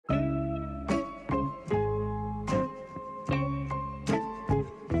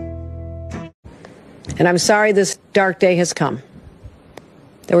And I'm sorry this dark day has come.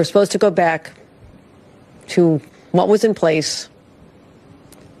 That we're supposed to go back to what was in place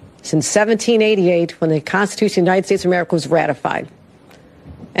since 1788 when the Constitution of the United States of America was ratified.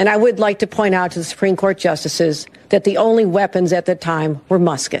 And I would like to point out to the Supreme Court justices that the only weapons at the time were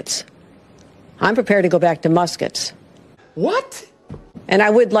muskets. I'm prepared to go back to muskets. What? And I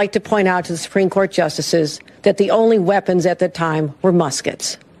would like to point out to the Supreme Court justices that the only weapons at the time were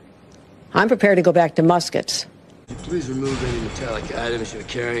muskets. I'm prepared to go back to muskets. Please remove any metallic items you're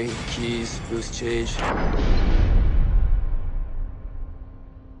carrying, keys, loose change.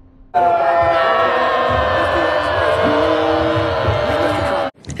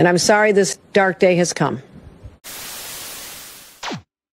 And I'm sorry this dark day has come.